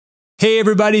Hey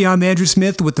everybody, I'm Andrew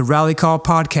Smith with the Rally Call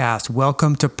Podcast.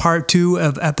 Welcome to part 2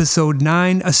 of episode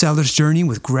 9, A Seller's Journey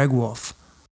with Greg Wolfe.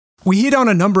 We hit on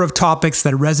a number of topics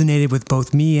that resonated with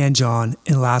both me and Jon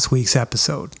in last week's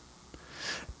episode.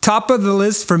 Top of the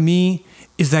list for me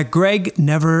is that Greg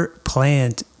never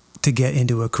planned to get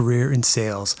into a career in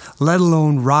sales, let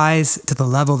alone rise to the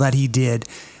level that he did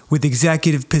with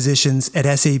executive positions at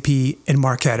SAP and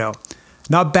Marketo.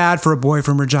 Not bad for a boy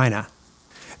from Regina.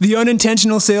 The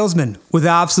unintentional salesman with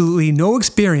absolutely no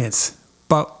experience,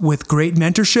 but with great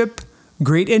mentorship,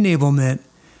 great enablement,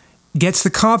 gets the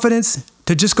confidence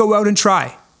to just go out and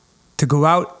try, to go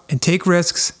out and take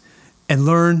risks and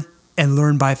learn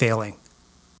by failing.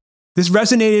 This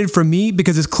resonated for me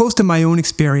because it's close to my own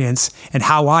experience and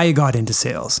how I got into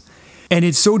sales. And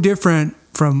it's so different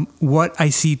from what I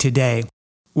see today,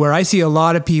 where I see a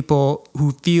lot of people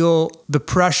who feel the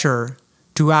pressure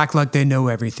to act like they know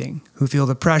everything, who feel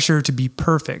the pressure to be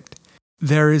perfect.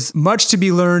 There is much to be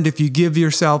learned if you give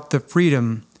yourself the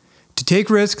freedom to take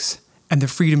risks and the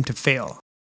freedom to fail.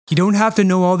 You don't have to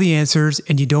know all the answers,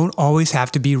 and you don't always have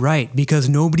to be right, because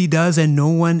nobody does and no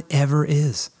one ever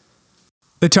is.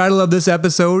 The title of this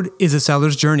episode is A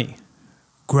Seller's Journey.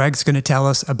 Greg's going to tell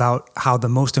us about how the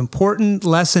most important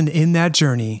lesson in that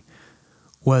journey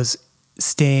was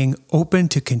staying open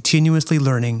to continuously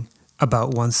learning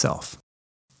about oneself.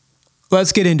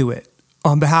 Let's get into it.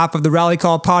 On behalf of the Rally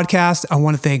Call Podcast, I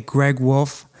want to thank Greg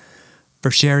Wolfe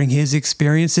for sharing his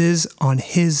experiences on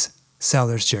his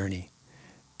seller's journey.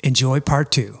 Enjoy part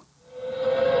 2.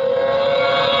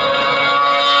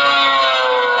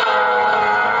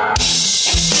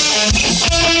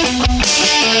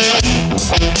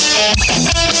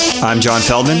 I'm John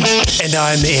Feldman. And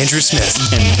I'm Andrew Smith.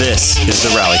 And this is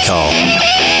the Rally Call.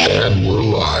 And we're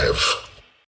live.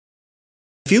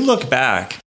 If you look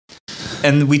back,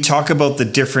 and we talk about the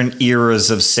different eras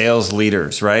of sales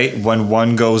leaders, right? When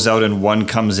one goes out and one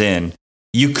comes in,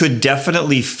 you could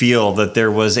definitely feel that there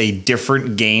was a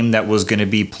different game that was going to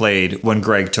be played when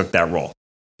Greg took that role.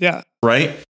 Yeah.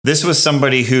 Right? This was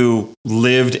somebody who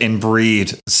lived and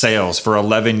breathed sales for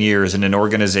 11 years in an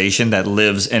organization that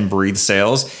lives and breathes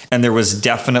sales. And there was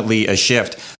definitely a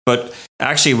shift. But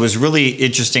actually, what was really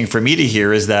interesting for me to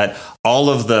hear is that all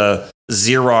of the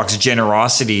Xerox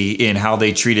generosity in how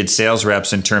they treated sales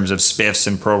reps in terms of spiffs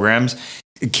and programs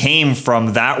came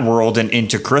from that world and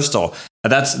into Crystal.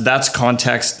 That's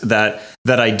context that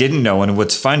I didn't know. And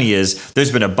what's funny is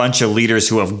there's been a bunch of leaders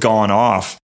who have gone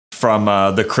off from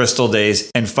the Crystal days.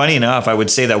 And funny enough, I would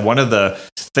say that one of the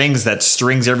things that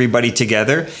strings everybody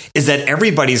together is that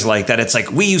everybody's like that. It's like,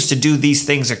 we used to do these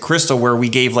things at Crystal where we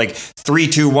gave like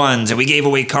 3-2-1s and we gave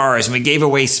away cars and we gave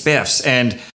away spiffs.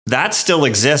 And that still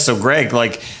exists. So Greg,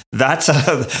 like that's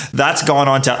gone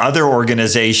on to other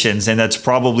organizations, and that's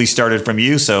probably started from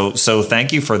you. So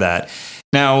thank you for that.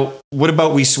 Now, what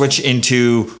about we switch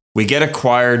into, we get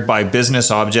acquired by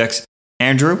business objects.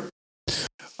 Andrew?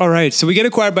 All right. So we get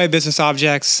acquired by business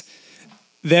objects.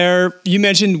 There, you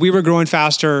mentioned we were growing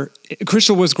faster.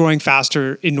 Crystal was growing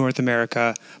faster in North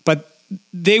America, but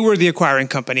they were the acquiring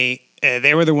company.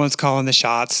 They were the ones calling the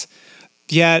shots.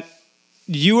 Yet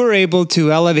you were able to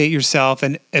elevate yourself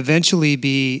and eventually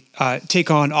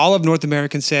take on all of North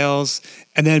American sales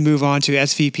and then move on to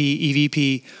SVP,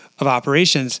 EVP of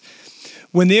operations.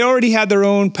 When they already had their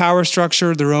own power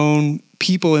structure, their own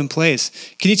people in place,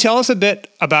 can you tell us a bit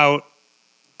about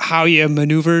how you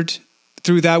maneuvered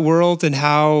through that world and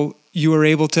how you were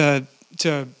able to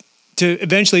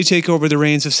eventually take over the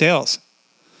reins of sales?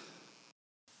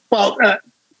 Well,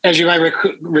 as you might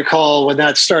recall, when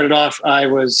that started off, I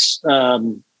was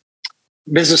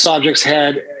Business Objects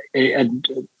had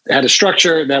a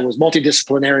structure that was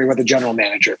multidisciplinary with a general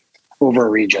manager over a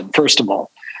region, first of all.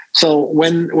 So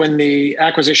when the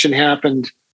acquisition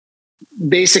happened,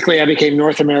 basically I became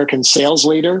North American sales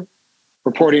leader,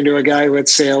 reporting to a guy with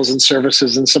sales and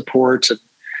services and support and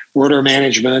order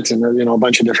management and a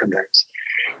bunch of different things.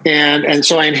 And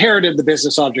so I inherited the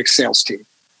Business Objects sales team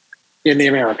in the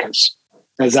Americas,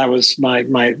 as that was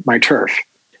my turf.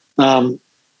 So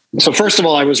first of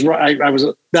all, I was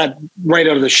that right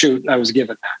out of the chute, I was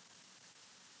given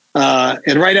that.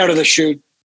 And right out of the chute,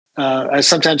 as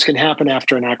sometimes can happen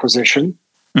after an acquisition,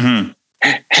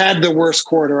 had the worst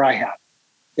quarter I had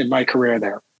in my career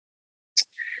there.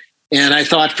 And I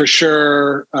thought for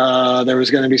sure there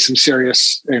was going to be some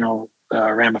serious,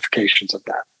 ramifications of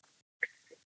that.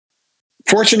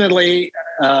 Fortunately,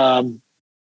 I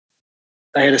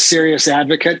had a serious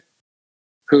advocate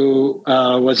who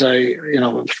was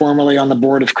formerly on the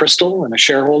board of Crystal and a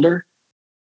shareholder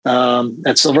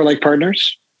at Silver Lake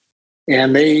Partners.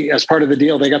 And they, as part of the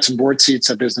deal, they got some board seats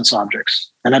at Business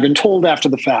Objects. And I've been told after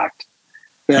the fact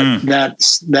that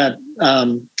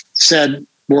said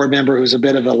board member, who's a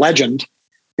bit of a legend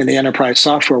in the enterprise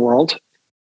software world,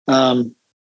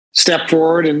 stepped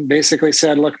forward and basically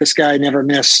said, look, this guy never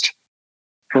missed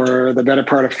for the better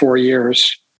part of 4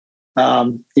 years.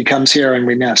 He comes here and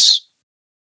we miss.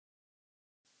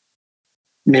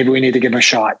 Maybe we need to give him a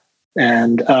shot.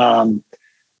 And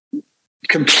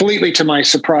completely to my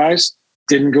surprise,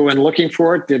 didn't go in looking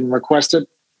for it, didn't request it,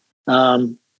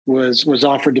 was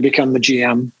offered to become the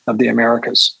GM of the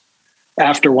Americas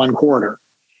after 1 quarter.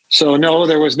 So no,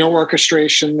 there was no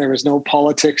orchestration, there was no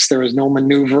politics, there was no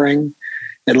maneuvering.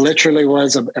 It literally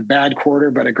was a bad quarter,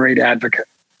 but a great advocate.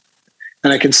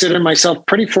 And I consider myself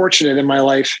pretty fortunate in my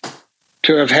life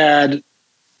to have had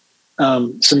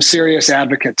some serious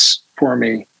advocates for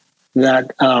me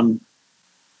that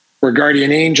were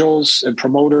guardian angels and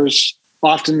promoters,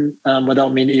 often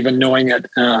without me even knowing it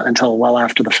until well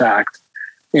after the fact.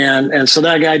 And so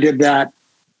that guy did that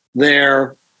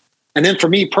there. And then for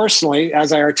me personally,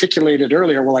 as I articulated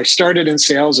earlier, well, I started in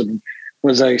sales and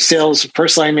was a sales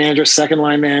first line manager, second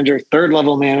line manager, third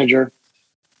level manager.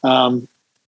 I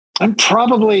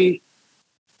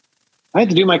had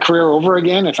to do my career over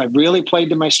again. If I really played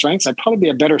to my strengths, I'd probably be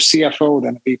a better CFO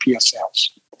than a VP of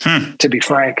sales, to be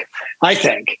frank, I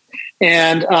think.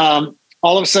 And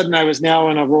all of a sudden I was now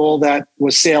in a role that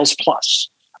was sales plus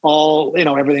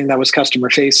everything that was customer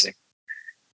facing.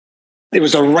 It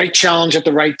was the right challenge at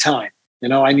the right time.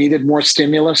 I needed more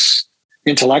stimulus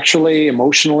intellectually,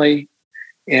 emotionally,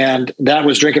 and that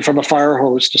was drinking from a fire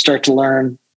hose to start to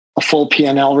learn a full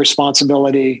P&L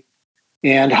responsibility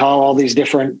and how all these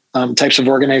different types of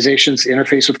organizations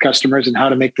interface with customers and how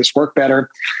to make this work better.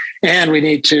 And we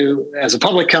need to, as a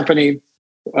public company,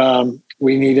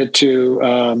 we needed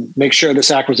to make sure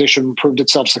this acquisition proved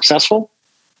itself successful.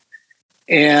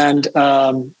 And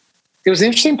it was an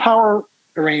interesting power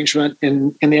arrangement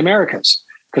in the Americas,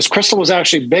 because Crystal was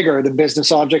actually bigger than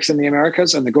Business Objects in the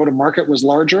Americas, and the go-to-market was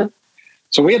larger.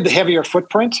 So we had the heavier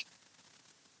footprint.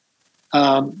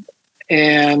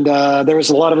 And there was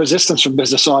a lot of resistance from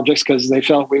Business Objects because they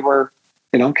felt we were,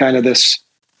 kind of this,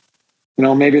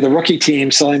 maybe the rookie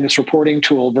team selling this reporting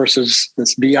tool versus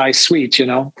this BI suite,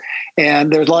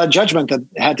 and there was a lot of judgment that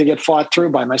had to get fought through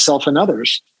by myself and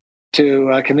others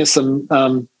to convince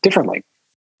them differently,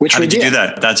 which we did. How did you do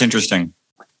that? That's interesting.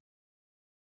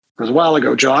 It was a while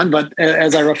ago, John, but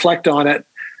as I reflect on it,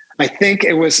 I think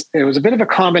it was a bit of a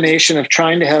combination of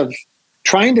trying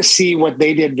to see what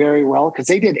they did very well, because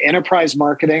they did enterprise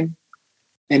marketing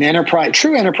and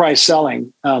true enterprise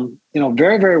selling,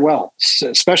 very, very well,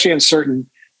 especially in certain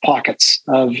pockets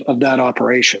of that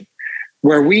operation,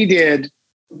 where we did,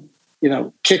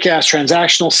 kick-ass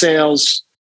transactional sales,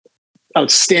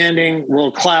 outstanding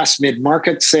world-class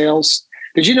mid-market sales.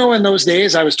 Did you know in those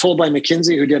days, I was told by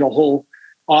McKinsey, who did a whole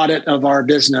audit of our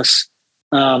business,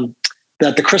 that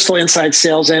the Crystal Inside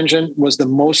Sales Engine was the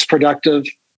most productive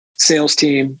sales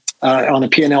team on a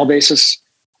P&L basis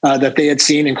that they had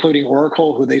seen, including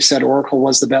Oracle, who they said Oracle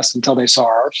was the best until they saw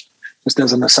ours, just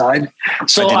as an aside.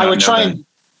 So I would try and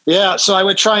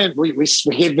we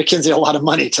gave McKinsey a lot of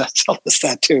money to tell us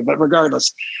that too, but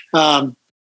regardless,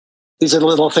 these are the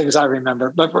little things I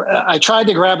remember. But I tried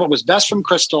to grab what was best from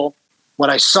Crystal, what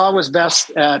I saw was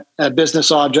best at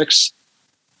Business Objects,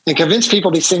 and convince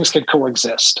people these things could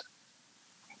coexist.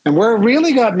 And where it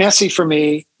really got messy for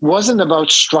me wasn't about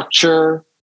structure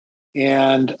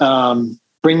and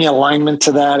bringing alignment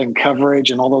to that and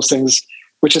coverage and all those things,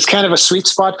 which is kind of a sweet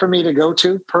spot for me to go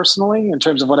to personally in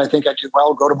terms of what I think I do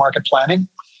well, go-to-market planning.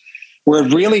 Where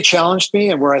it really challenged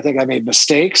me and where I think I made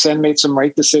mistakes and made some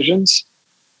right decisions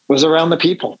was around the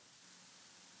people.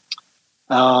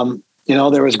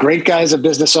 There was great guys at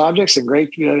Business Objects and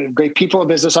great people at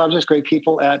Business Objects, great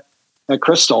people at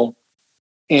Crystal.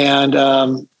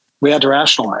 And we had to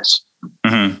rationalize.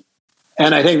 Mm-hmm.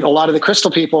 And I think a lot of the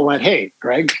Crystal people went, hey,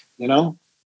 Greg,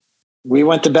 we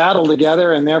went to battle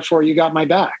together and therefore you got my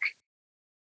back.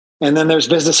 And then there's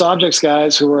Business Objects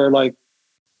guys who were like,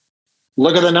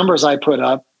 look at the numbers I put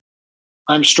up.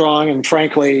 I'm strong. And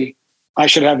frankly, I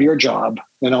should have your job.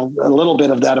 A little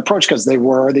bit of that approach because they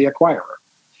were the acquirer.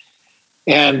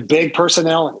 And big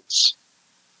personalities,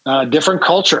 different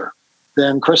culture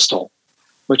than Crystal,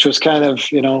 which was kind of,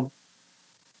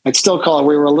 I'd still call it,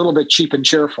 we were a little bit cheap and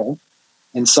cheerful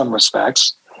in some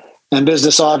respects. And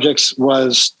Business Objects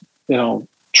was,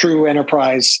 true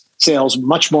enterprise sales,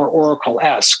 much more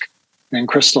Oracle-esque than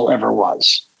Crystal ever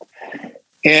was.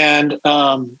 And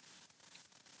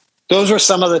those were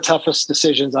some of the toughest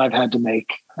decisions I've had to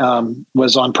make,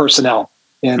 was on personnel.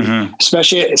 and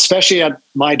especially at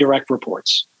my direct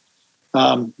reports.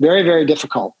 Very, very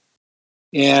difficult.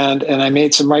 And I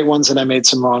made some right ones and I made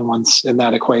some wrong ones in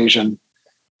that equation.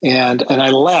 And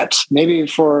I maybe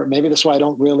this is why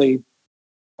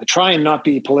I try and not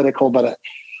be political, but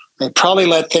I probably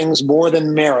let things more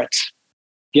than merit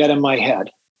get in my head.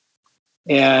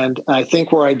 And I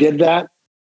think where I did that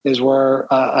is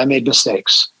where I made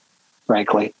mistakes,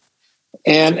 frankly.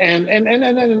 And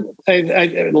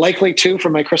I likely too,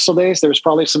 from my Crystal days, there's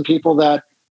probably some people that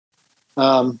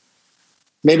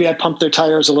maybe I pumped their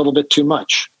tires a little bit too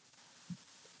much.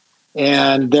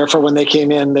 And therefore, when they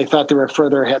came in, they thought they were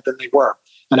further ahead than they were.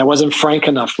 And I wasn't frank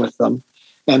enough with them.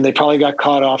 And they probably got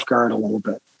caught off guard a little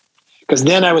bit. Because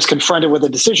then I was confronted with a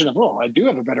decision of, I do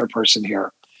have a better person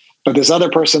here. But this other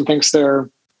person thinks they're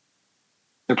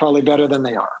probably better than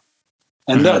they are.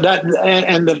 And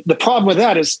the problem with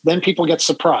that is then people get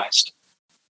surprised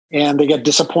and they get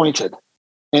disappointed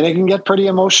and it can get pretty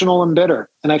emotional and bitter.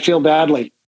 And I feel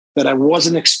badly that I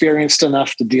wasn't experienced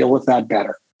enough to deal with that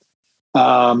better.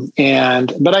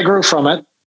 But I grew from it.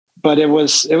 But it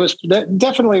was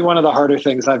definitely one of the harder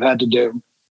things I've had to do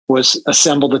was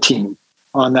assemble the team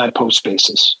on that post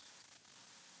basis.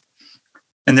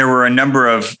 And there were a number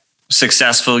of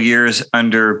successful years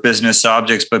under Business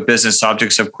Objects, but Business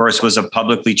Objects, of course, was a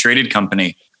publicly traded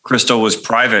company. Crystal was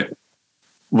private.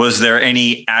 Was there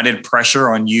any added pressure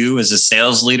on you as a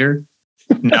sales leader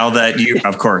now that you,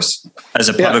 of course, as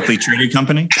a publicly traded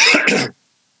company?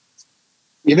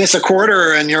 You miss a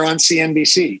quarter and you're on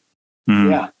CNBC.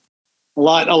 Yeah. A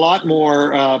lot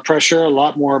more pressure, a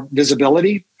lot more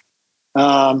visibility.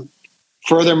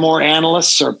 Furthermore,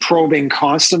 analysts are probing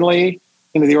constantly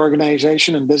into the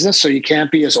organization and business, so you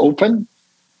can't be as open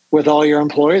with all your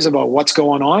employees about what's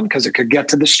going on because it could get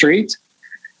to the street.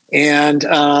 And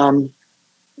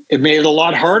it made it a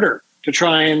lot harder to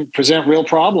try and present real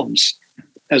problems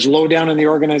as low down in the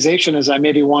organization as I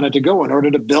maybe wanted to go in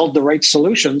order to build the right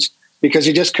solutions, because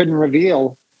you just couldn't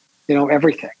reveal,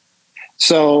 everything.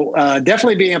 So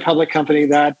definitely being a public company,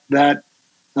 that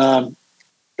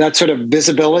sort of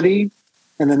visibility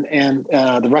and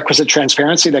the requisite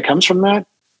transparency that comes from that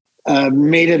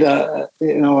made it a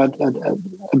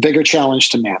bigger challenge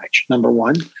to manage. Number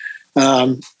one,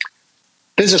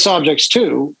 Business Objects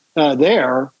too.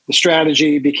 The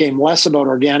strategy became less about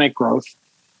organic growth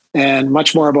and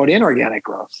much more about inorganic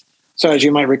growth. So as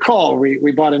you might recall,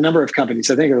 we bought a number of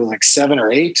companies. I think it was like 7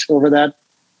 or 8 over that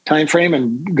time frame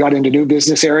and got into new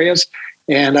business areas.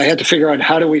 And I had to figure out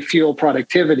how do we fuel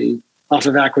productivity off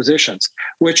of acquisitions,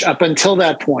 which up until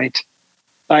that point,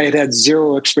 I had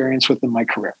zero experience with in my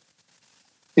career.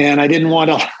 And I didn't want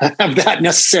to have that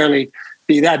necessarily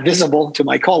be that visible to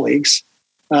my colleagues,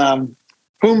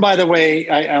 whom, by the way,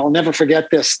 I'll never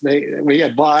forget this. We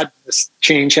had bought, this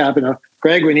change happened.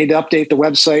 Greg, we need to update the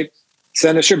website.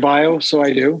 Send us your bio. So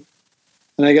I do.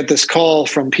 And I get this call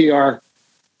from PR.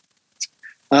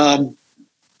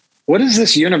 What is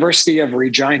this University of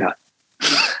Regina?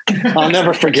 I'll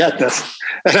never forget this.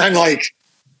 And I'm like,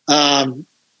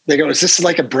 they go, is this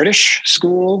like a British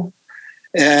school?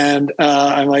 And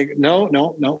I'm like, no,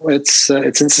 it's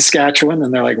in Saskatchewan.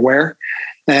 And they're like, where?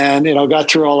 And, got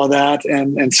through all of that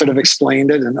and sort of explained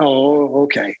it. And,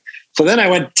 okay. So then I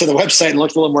went to the website and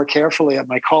looked a little more carefully at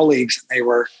my colleagues. And they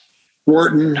were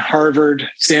Wharton, Harvard,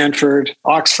 Stanford,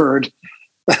 Oxford.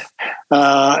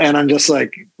 And I'm just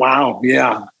like, wow,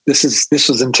 yeah, this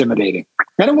was intimidating.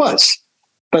 And it was.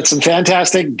 But some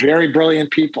fantastic, very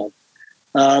brilliant people.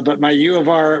 But my U of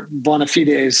R bona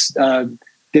fides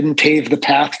didn't pave the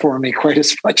path for me quite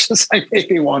as much as I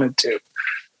maybe wanted to.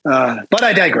 But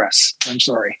I digress. I'm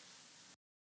sorry.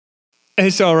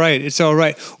 It's all right. It's all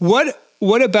right.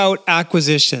 What about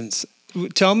acquisitions?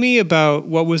 Tell me about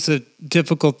what was the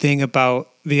difficult thing about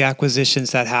the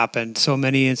acquisitions that happened, so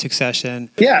many in succession.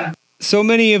 Yeah. So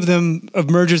many of them, of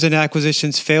mergers and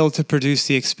acquisitions, failed to produce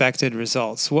the expected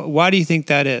results. Why do you think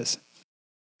that is?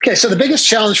 Okay, so the biggest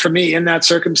challenge for me in that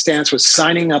circumstance was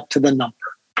signing up to the number,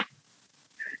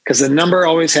 because the number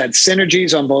always had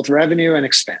synergies on both revenue and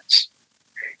expense.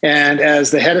 And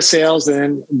as the head of sales,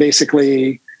 then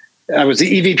basically I was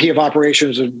the EVP of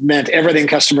operations, which meant everything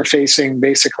customer facing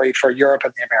basically for Europe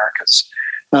and the Americas.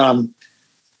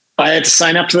 I had to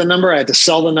sign up to the number. I had to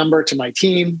sell the number to my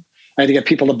team. I had to get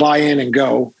people to buy in and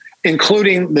go,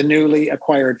 including the newly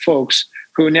acquired folks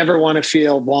who never want to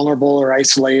feel vulnerable or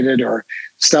isolated or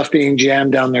stuff being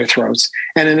jammed down their throats.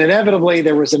 And inevitably,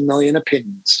 there was a million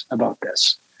opinions about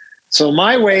this. So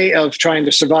my way of trying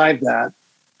to survive that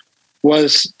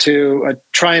was to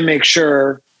try and make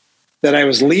sure that I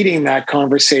was leading that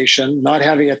conversation, not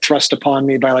having it thrust upon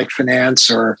me by like finance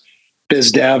or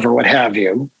biz dev or what have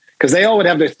you, because they all would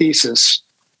have their thesis,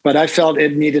 but I felt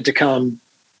it needed to come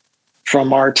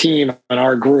from our team and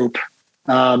our group.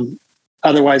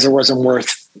 Otherwise, it wasn't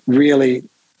worth really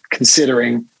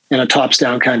considering in a tops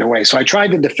down kind of way. So I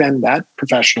tried to defend that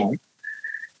professionally.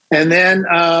 And then,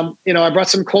 I brought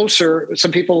some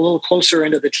people a little closer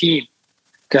into the team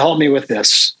to help me with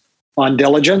this on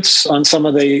diligence on some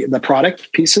of the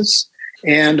product pieces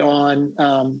and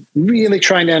on really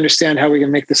trying to understand how we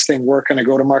can make this thing work in a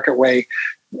go-to-market way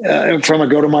from a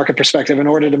go-to-market perspective in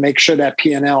order to make sure that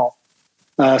P&L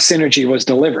synergy was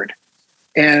delivered.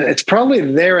 And it's probably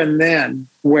there and then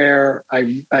where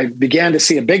I began to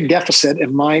see a big deficit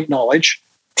in my knowledge,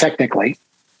 technically,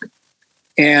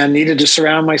 and needed to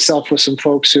surround myself with some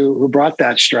folks who brought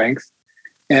that strength.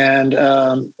 And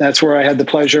that's where I had the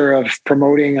pleasure of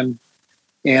promoting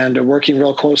and working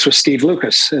real close with Steve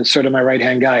Lucas as sort of my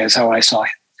right-hand guy is how I saw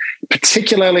him,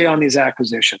 particularly on these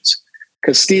acquisitions.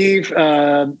 Because Steve,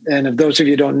 and if those of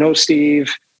you who don't know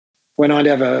Steve, went on to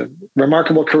have a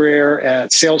remarkable career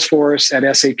at Salesforce, at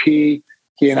SAP. He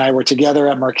and I were together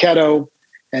at Marketo,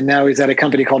 and now he's at a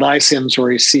company called iSIMS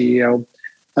where he's CEO.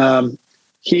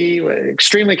 He was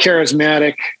extremely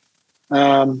charismatic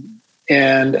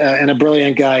and a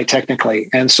brilliant guy technically.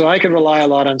 And so I could rely a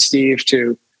lot on Steve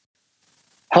to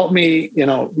help me,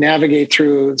 navigate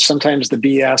through sometimes the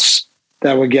BS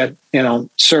that would get,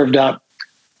 served up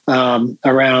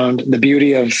around the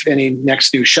beauty of any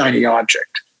next new shiny object.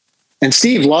 And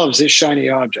Steve loves his shiny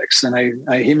objects. And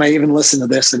he might even listen to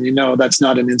this and that's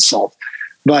not an insult.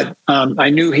 But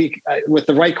I knew with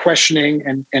the right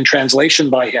questioning and translation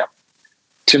by him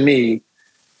to me,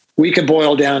 we could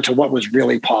boil down to what was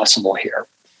really possible here.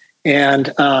 And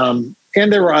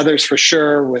there were others for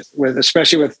sure with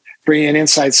especially with bringing an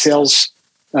inside sales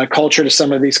culture to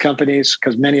some of these companies,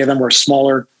 because many of them were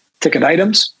smaller ticket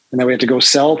items. And then we had to go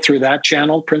sell through that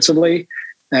channel principally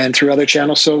and through other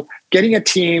channels. So getting a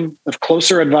team of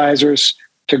closer advisors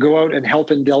to go out and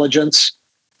help in diligence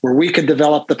where we could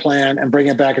develop the plan and bring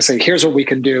it back and say, here's what we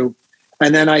can do.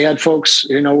 And then I had folks,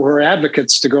 who were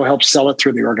advocates to go help sell it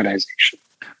through the organization.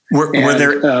 Were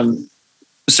there,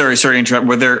 sorry to interrupt.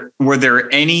 Were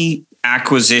there any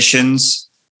acquisitions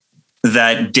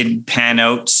that didn't pan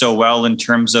out so well in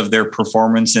terms of their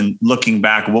performance? And looking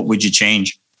back, what would you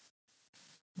change?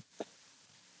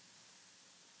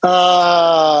 It's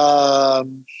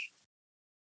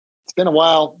been a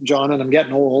while, John, and I'm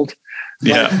getting old.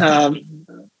 Yeah. But,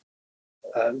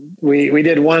 we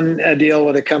did one deal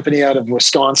with a company out of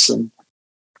Wisconsin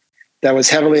that was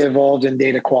heavily involved in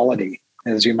data quality,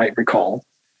 as you might recall.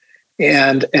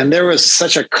 And there was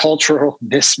such a cultural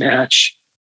mismatch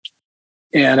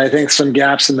and I think some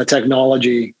gaps in the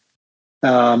technology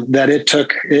that it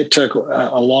took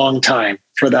a long time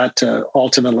for that to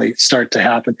ultimately start to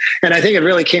happen. And I think it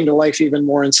really came to life even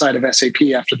more inside of SAP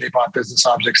after they bought Business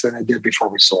Objects than it did before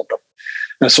we sold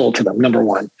to them, number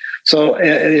one. So,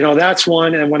 that's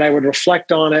one. And when I would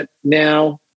reflect on it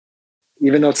now,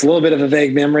 even though it's a little bit of a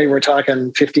vague memory, we're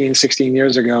talking 15, 16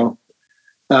 years ago,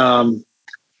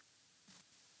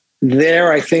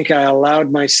 there, I think I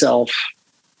allowed myself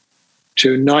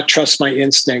to not trust my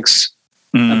instincts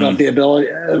about the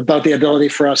ability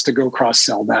for us to go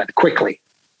cross-sell that quickly.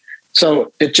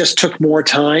 So it just took more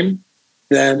time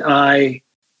than I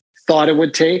thought it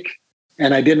would take.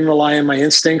 And I didn't rely on my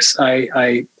instincts.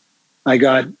 I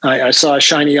saw a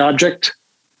shiny object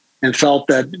and felt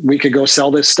that we could go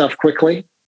sell this stuff quickly.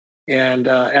 And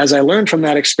as I learned from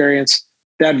that experience,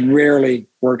 that rarely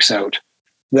works out.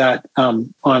 That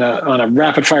on a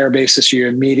rapid fire basis, you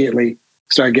immediately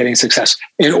start getting success.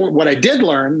 And what I did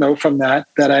learn, though, from that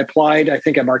I applied, I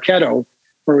think, at Marketo,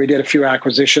 where we did a few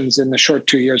acquisitions in the short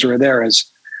 2 years we were there, is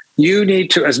you need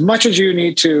to, as much as you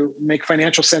need to make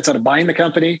financial sense out of buying the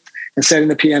company and setting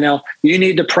the P&L, you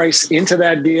need to price into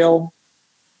that deal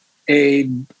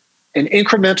an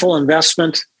incremental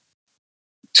investment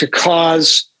to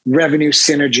cause revenue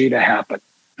synergy to happen,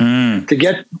 to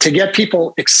get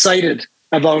people excited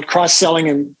about cross-selling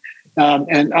and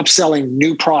upselling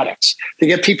new products, to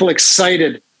get people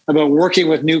excited about working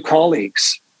with new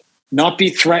colleagues, not be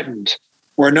threatened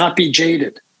or not be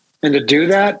jaded. And to do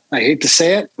that, I hate to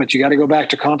say it, but you got to go back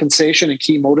to compensation and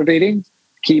key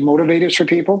motivators for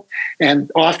people.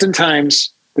 And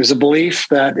oftentimes there's a belief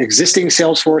that existing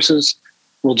sales forces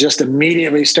will just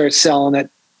immediately start selling it.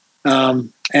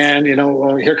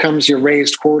 Here comes your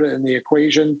raised quota in the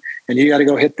equation, and you got to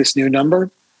go hit this new number.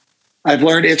 I've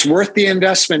learned it's worth the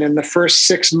investment in the first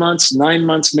 6 months, 9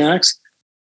 months max.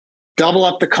 Double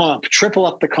up the comp, triple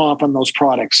up the comp on those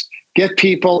products. Get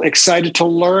people excited to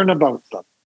learn about them.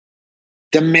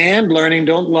 Demand learning.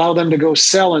 Don't allow them to go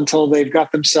sell until they've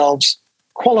got themselves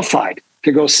qualified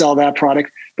to go sell that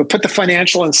product, but put the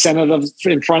financial incentive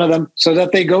in front of them so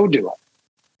that they go do it.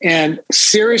 And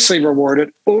seriously reward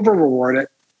it, over reward it,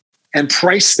 and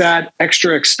price that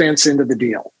extra expense into the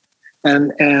deal.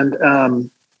 And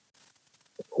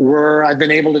where I've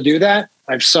been able to do that,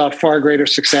 I've saw far greater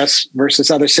success versus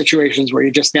other situations where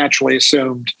you just naturally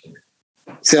assumed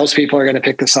salespeople are going to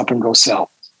pick this up and go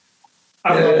sell.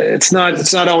 It's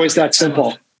not always that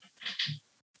simple.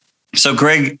 So,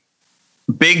 Greg,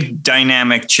 big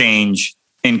dynamic change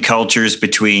in cultures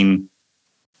between,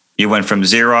 you went from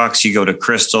Xerox, you go to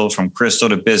Crystal, from Crystal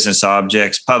to Business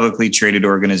Objects, publicly traded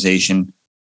organization.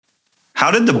 How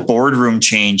did the boardroom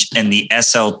change and the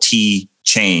SLT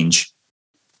change?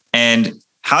 And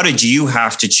how did you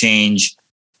have to change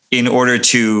in order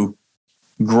to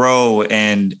grow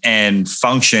and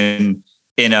function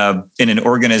in an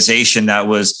organization that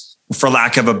was, for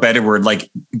lack of a better word, like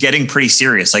getting pretty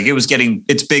serious? Like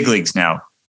it's big leagues now.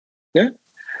 Yeah.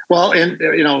 Well, and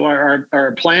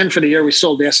our plan for the year we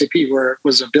sold the SAP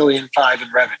was $1.5 billion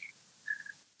in revenue.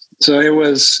 So it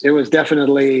was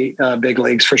definitely big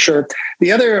leagues for sure.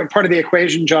 The other part of the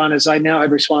equation, John, is I now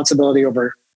have responsibility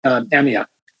over EMEA,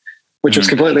 which was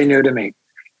completely new to me.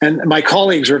 And my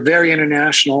colleagues were very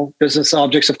international. Business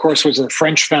Objects, of course, was a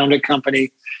French-founded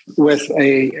company with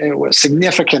a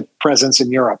significant presence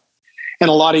in Europe and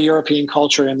a lot of European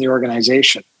culture in the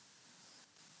organization.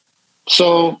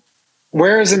 So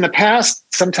whereas in the past,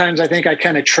 sometimes I think I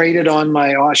kind of traded on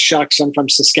my, shucks, I'm from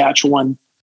Saskatchewan,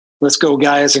 let's go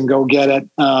guys and go get it.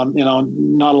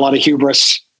 Not a lot of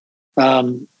hubris.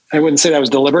 I wouldn't say that was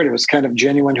deliberate. It was kind of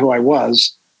genuine who I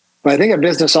was. But I think at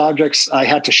Business Objects, I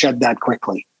had to shed that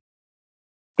quickly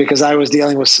because I was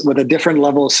dealing with a different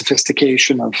level of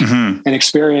sophistication of and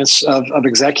experience of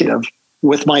executive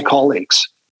with my colleagues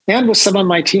and with some of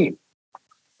my team.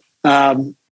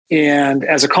 And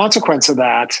as a consequence of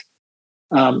that,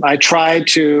 I tried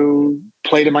to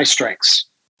play to my strengths.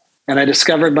 And I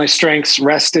discovered my strengths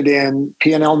rested in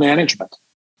P&L management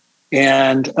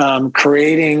and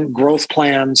creating growth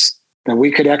plans that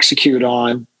we could execute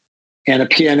on and a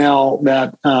P&L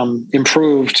that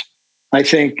improved, I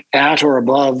think, at or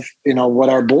above, what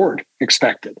our board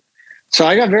expected. So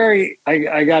I got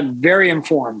very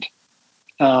informed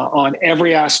on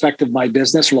every aspect of my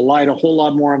business, relied a whole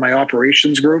lot more on my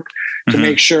operations group to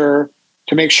make sure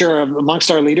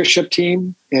amongst our leadership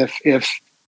team, if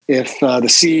the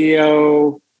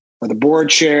CEO or the board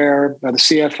chair or the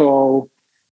CFO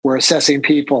were assessing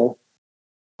people,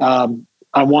 I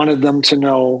wanted them to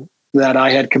know that I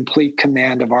had complete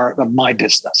command of my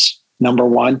business, number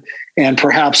one, and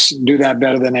perhaps do that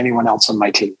better than anyone else on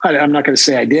my team. I'm not going to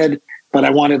say I did, but I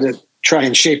wanted to try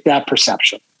and shape that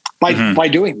perception by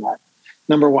doing that,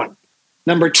 number one.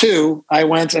 Number two, I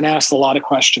went and asked a lot of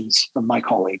questions of my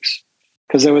colleagues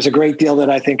because there was a great deal that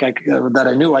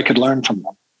I knew I could learn from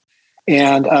them.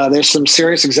 And there's some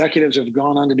serious executives who have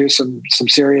gone on to do some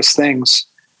serious things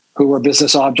who were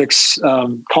Business Objects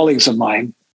colleagues of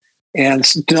mine. And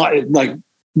not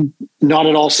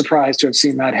at all surprised to have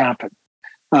seen that happen.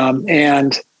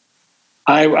 And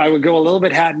I would go a little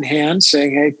bit hat in hand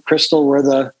saying, hey, Crystal,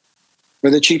 we're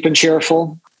the cheap and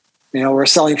cheerful. We're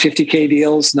selling $50K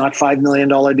deals, not $5 million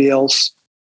deals.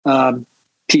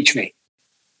 Teach me,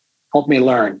 help me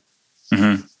learn.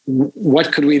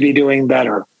 What could we be doing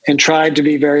better? And tried to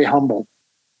be very humble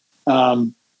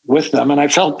with them. And I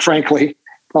felt, frankly,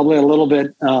 probably a little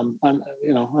bit,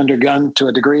 undergunned to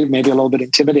a degree, maybe a little bit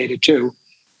intimidated too,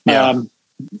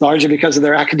 largely because of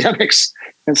their academics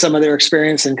and some of their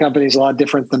experience in companies a lot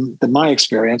different than my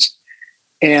experience.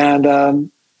 And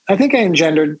I think I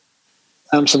engendered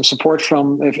some support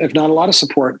from, if not a lot of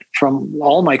support from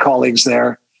all my colleagues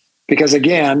there, because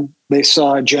again, they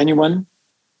saw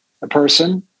a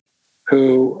person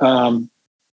who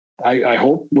I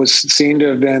hope was seen to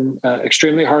have been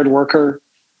extremely hard worker,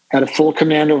 had a full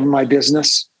command over my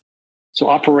business. So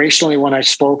operationally, when I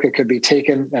spoke, it could be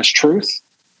taken as truth,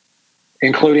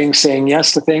 including saying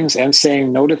yes to things and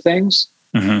saying no to things.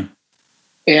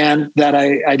 And that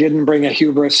I didn't bring a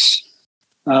hubris,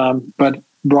 but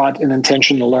brought an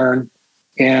intention to learn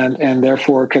and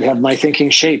therefore could have my thinking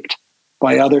shaped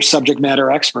by other subject matter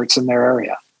experts in their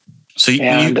area. So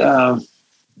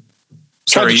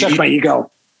tried to check my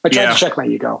ego. I tried to check my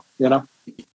ego,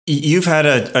 You've had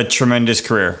a tremendous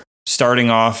career,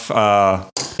 starting off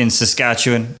in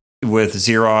Saskatchewan with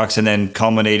Xerox and then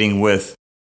culminating with,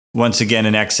 once again,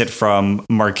 an exit from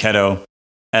Marketo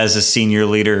as a senior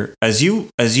leader. As you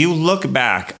look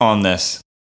back on this,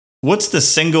 what's the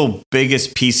single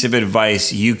biggest piece of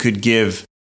advice you could give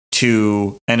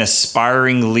to an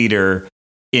aspiring leader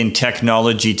in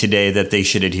technology today that they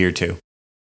should adhere to?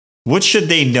 What should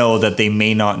they know that they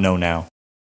may not know now?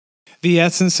 The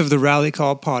essence of the Rally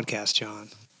Call podcast, Jon.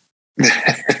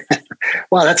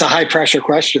 Well, that's a high pressure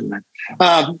question, then.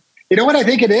 You know what I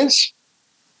think it is?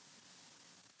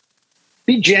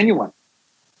 Be genuine.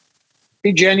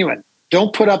 Be genuine.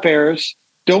 Don't put up airs.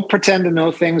 Don't pretend to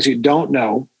know things you don't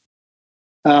know.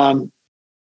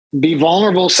 Be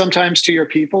vulnerable sometimes to your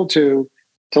people to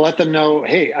let them know,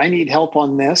 hey, I need help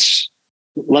on this.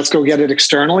 Let's go get it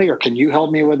externally, or can you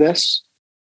help me with this?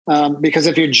 Because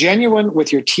if you're genuine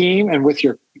with your team and with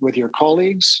your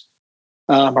colleagues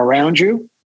around you,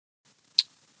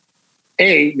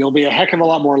 you'll be a heck of a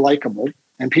lot more likable,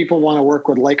 and people want to work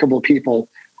with likable people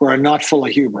who are not full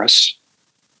of hubris.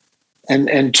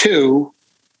 And two,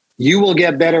 you will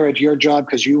get better at your job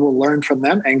because you will learn from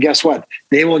them. And guess what?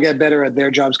 They will get better at their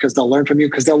jobs because they'll learn from you,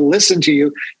 because they'll listen to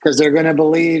you, because they're going to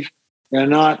believe you're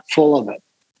not full of it,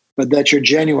 but that you're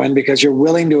genuine, because you're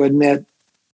willing to admit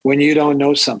when you don't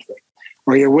know something,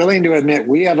 or you're willing to admit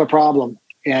we have a problem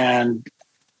and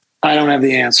I don't have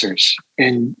the answers,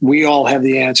 and we all have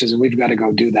the answers, and we've got to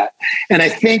go do that. And I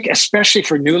think, especially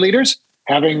for new leaders,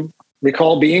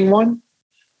 recall being one,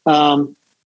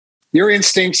 your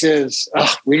instincts is,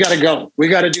 we got to go. We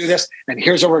got to do this. And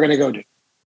here's what we're going to go do.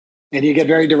 And you get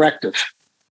very directive.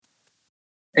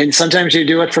 And sometimes you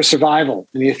do it for survival.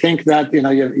 And you think that,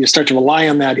 you start to rely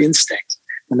on that instinct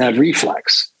and that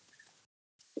reflex.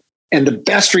 And the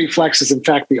best reflex is, in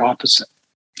fact, the opposite.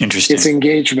 Interesting. It's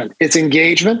engagement. It's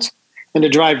engagement. And to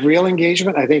drive real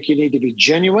engagement, I think you need to be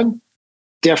genuine,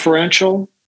 deferential,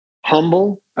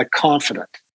 humble, but confident.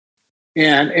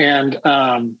 And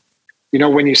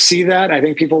when you see that, I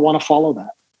think people want to follow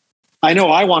that. I know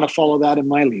I want to follow that in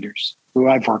my leaders who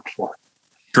I've worked for.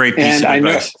 Great piece of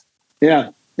advice.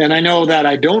 And I know that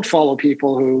I don't follow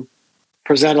people who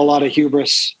present a lot of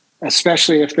hubris,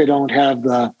 especially if they don't have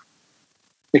the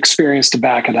experience to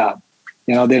back it up.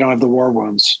 They don't have the war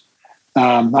wounds.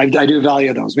 I do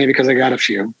value those, maybe because I got a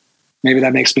few. Maybe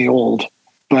that makes me old.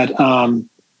 But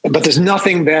there's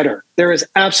nothing better. There is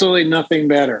absolutely nothing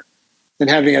better than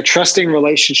having a trusting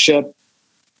relationship,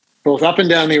 both up and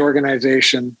down the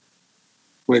organization,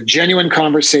 with genuine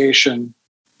conversation,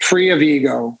 free of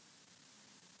ego,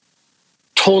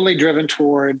 totally driven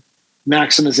toward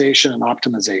maximization and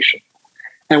optimization.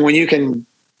 And when you can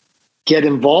get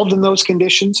involved in those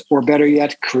conditions, or better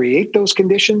yet, create those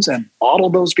conditions and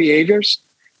model those behaviors,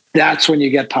 that's when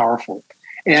you get powerful.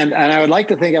 And I would like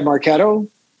to think at Marketo,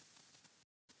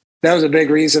 that was a big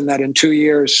reason that in 2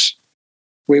 years,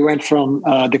 we went from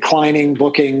declining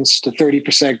bookings to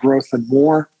 30% growth and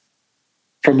more,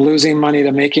 from losing money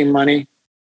to making money,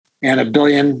 and $1.8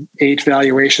 billion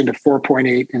valuation to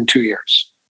 4.8 in 2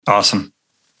 years. Awesome.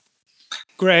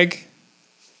 Greg,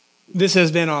 this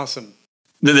has been awesome.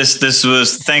 This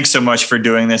was, thanks so much for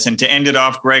doing this. And to end it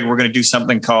off, Greg, we're going to do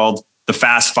something called the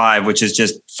Fast Five, which is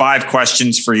just 5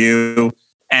 questions for you.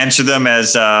 Answer them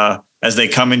as they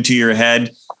come into your head.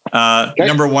 Okay.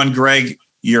 Number 1, Greg,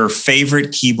 your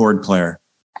favorite keyboard player?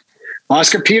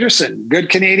 Oscar Peterson, good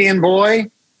Canadian boy,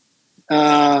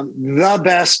 the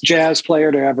best jazz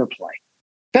player to ever play.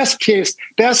 Best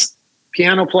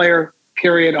piano player,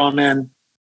 period, amen,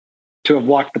 to have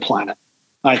walked the planet,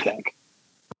 I think.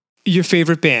 Your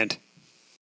favorite band?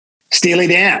 Steely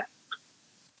Dan.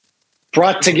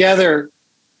 Brought together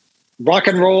rock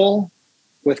and roll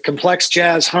with complex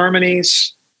jazz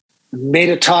harmonies, made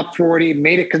it top 40,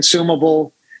 made it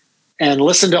consumable, and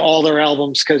listen to all their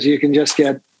albums because you can just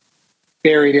get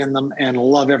buried in them and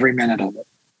love every minute of it.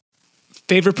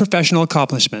 Favorite professional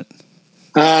accomplishment?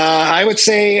 I would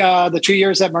say the 2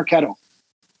 years at Marketo,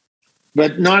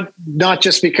 but not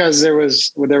just because there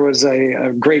was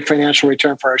a great financial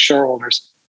return for our shareholders,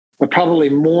 but probably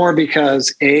more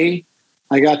because I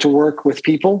got to work with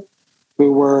people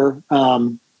who were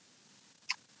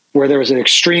where there was an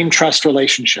extreme trust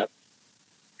relationship.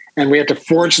 And we had to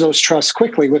forge those trusts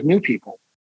quickly with new people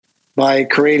by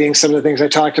creating some of the things I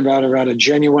talked about around a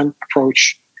genuine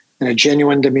approach and a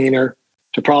genuine demeanor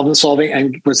to problem solving,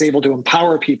 and was able to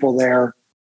empower people there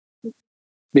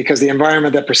because the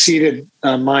environment that preceded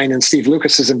mine and Steve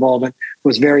Lucas's involvement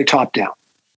was very top down.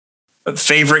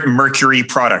 Favorite Mercury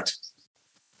product?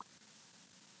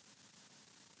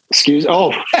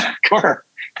 Car.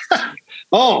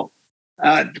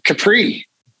 Capri.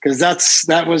 Because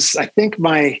that was, I think,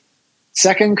 my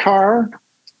second car.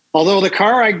 Although the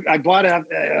car I bought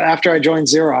after I joined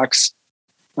Xerox.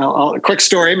 A quick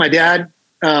story. My dad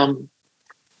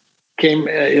came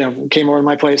over to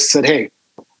my place and said, "Hey,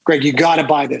 Greg, you got to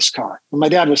buy this car. And my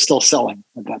dad was still selling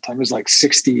at that time. It was like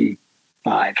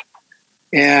 65.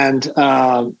 And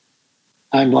I'm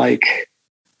like,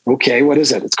 okay, what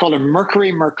is it? It's called a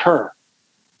Mercury Mercur.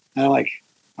 And I'm like,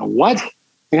 a what?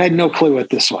 And I had no clue what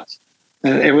this was.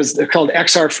 And it was called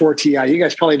XR4 Ti. You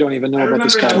guys probably don't even know about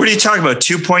this car. What are you talking about?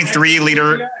 2.3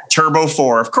 liter turbo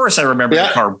 4. Of course I remember the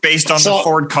car based on the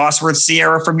Ford Cosworth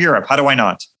Sierra from Europe. How do I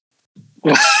not?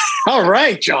 All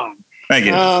right, John. Thank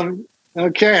you.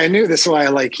 Okay, I knew this is why I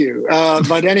like you.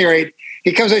 But at any rate,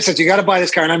 he comes in and says, you got to buy this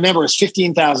car. And I remember it was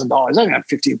 $15,000. I didn't have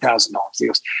 $15,000. He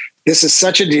goes, this is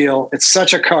such a deal. It's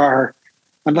such a car.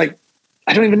 I'm like,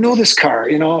 I don't even know this car.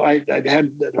 You know, I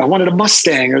wanted a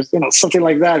Mustang or, something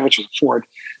like that, which was a Ford.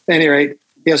 At any rate,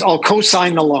 he goes, I'll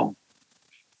co-sign the loan.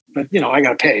 But, I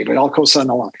got to pay, but I'll co-sign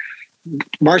the loan.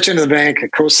 March into the bank, I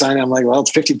co-sign. I'm like, well,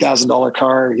 it's a $50,000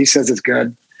 car. He says it's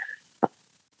good.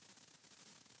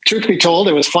 Truth be told,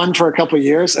 it was fun for a couple of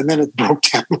years, and then it broke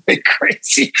down like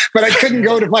crazy. But I couldn't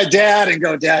go to my dad and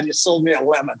go, Dad, you sold me a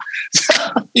lemon,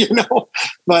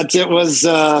 But it was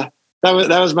that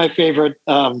was my favorite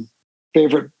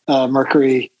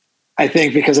Mercury, I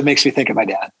think, because it makes me think of my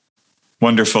dad.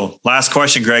 Wonderful. Last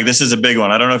question, Greg. This is a big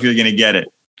one. I don't know if you're going to get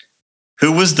it.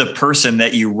 Who was the person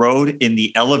that you rode in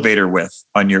the elevator with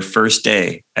on your first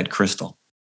day at Crystal?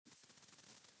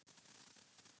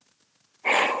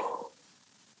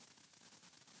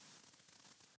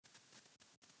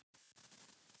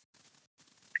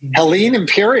 Helene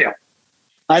Imperial.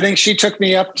 I think she took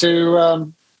me up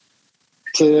to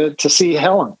see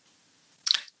Helen.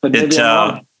 But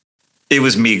it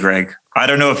was me, Greg. I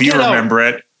don't know if you remember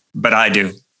it, but I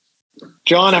do.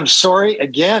 John, I'm sorry.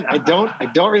 Again, I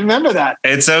don't remember that.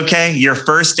 It's okay. Your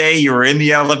first day, you were in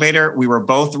the elevator. We were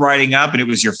both riding up, and it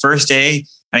was your first day.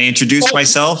 I introduced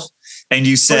myself, and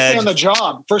you said, first day on the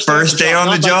job. First day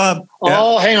on the job.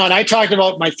 Oh, hang on. I talked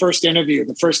about my first interview,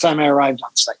 the first time I arrived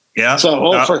on site. Yeah.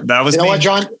 So that was me. You know what,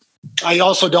 John? I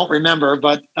also don't remember,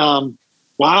 but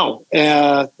wow.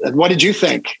 What did you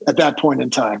think at that point in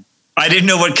time? I didn't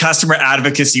know what customer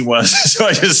advocacy was, so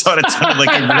I just thought it sounded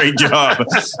like a great job.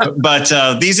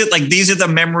 But these are the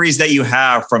memories that you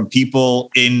have from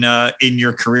people in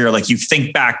your career. Like, you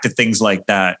think back to things like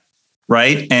that,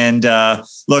 right? And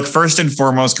look, first and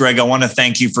foremost, Greg, I want to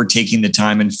thank you for taking the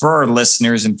time, and for our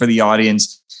listeners and for the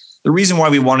audience. The reason why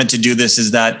we wanted to do this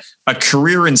is that a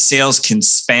career in sales can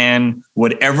span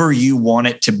whatever you want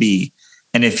it to be.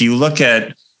 And if you look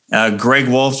at Greg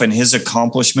Wolfe and his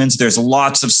accomplishments, there's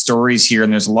lots of stories here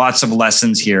and there's lots of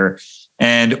lessons here.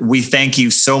 And we thank you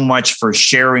so much for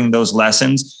sharing those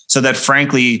lessons, so that,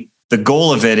 frankly, the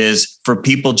goal of it is for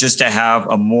people just to have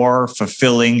a more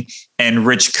fulfilling and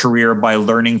rich career by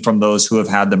learning from those who have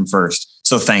had them first.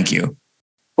 So thank you.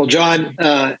 Well, John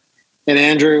and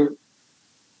Andrew,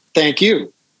 thank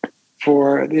you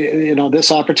for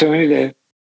this opportunity to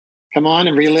come on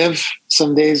and relive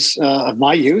some days of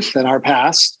my youth and our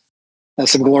past.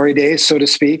 Some glory days, so to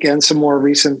speak, and some more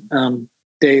recent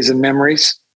days and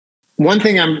memories. One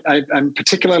thing I'm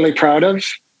particularly proud of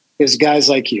is guys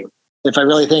like you. If I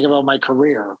really think about my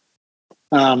career,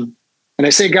 and I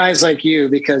say guys like you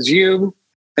because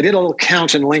I did a little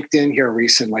count in LinkedIn here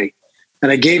recently,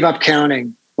 and I gave up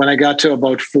counting when I got to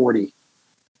about 40.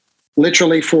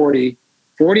 Literally 40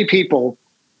 people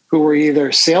who were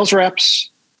either sales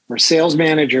reps or sales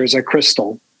managers at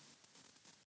Crystal,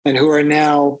 and who are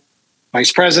now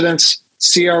vice presidents,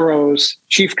 CROs,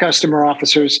 chief customer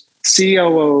officers,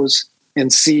 COOs,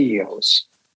 and CEOs.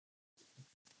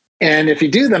 And if you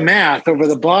do the math over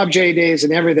the Bob J days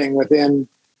and everything within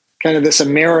kind of this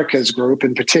Americas group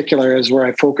in particular is where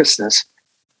I focus this,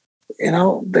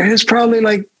 there's probably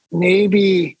like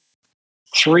maybe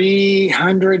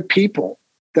 300 people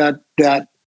that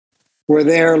were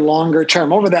there longer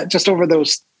term over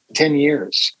those 10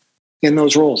 years in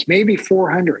those roles, maybe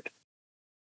 400.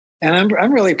 And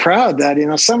I'm really proud that,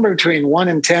 somewhere between 1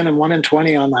 in 10 and 1 in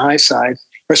 20 on the high side,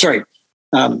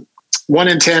 1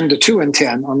 in 10 to 2 in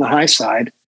 10 on the high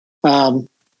side, have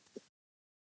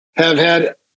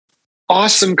had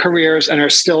awesome careers and are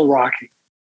still rocking.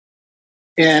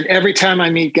 And every time I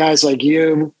meet guys like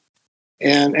you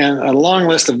and a long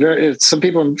list of some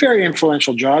people in very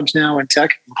influential jobs now in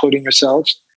tech, including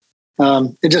yourselves,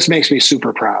 it just makes me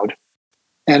super proud.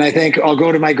 And I think I'll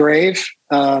go to my grave.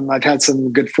 I've had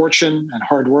some good fortune and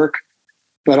hard work,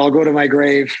 but I'll go to my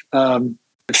grave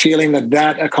feeling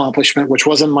that accomplishment, which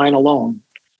wasn't mine alone,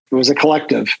 it was a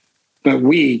collective, but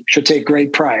we should take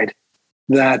great pride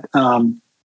that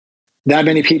that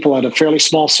many people at a fairly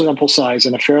small sample size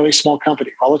in a fairly small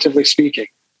company, relatively speaking,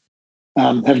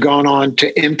 have gone on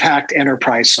to impact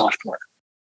enterprise software.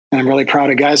 And I'm really proud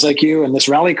of guys like you. And this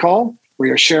rally call where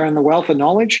you're sharing the wealth of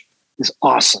knowledge is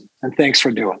awesome. And thanks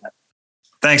for doing it.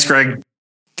 Thanks, Greg.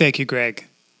 Thank you, Greg.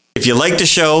 If you like the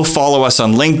show, follow us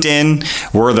on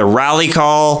LinkedIn. We're The Rally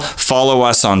Call. Follow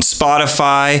us on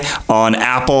Spotify, on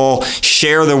Apple.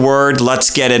 Share the word. Let's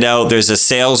get it out. There's a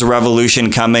sales revolution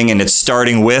coming, and it's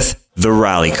starting with The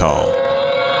Rally Call. The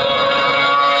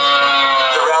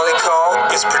Rally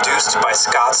Call is produced by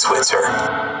Scott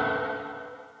Switzer.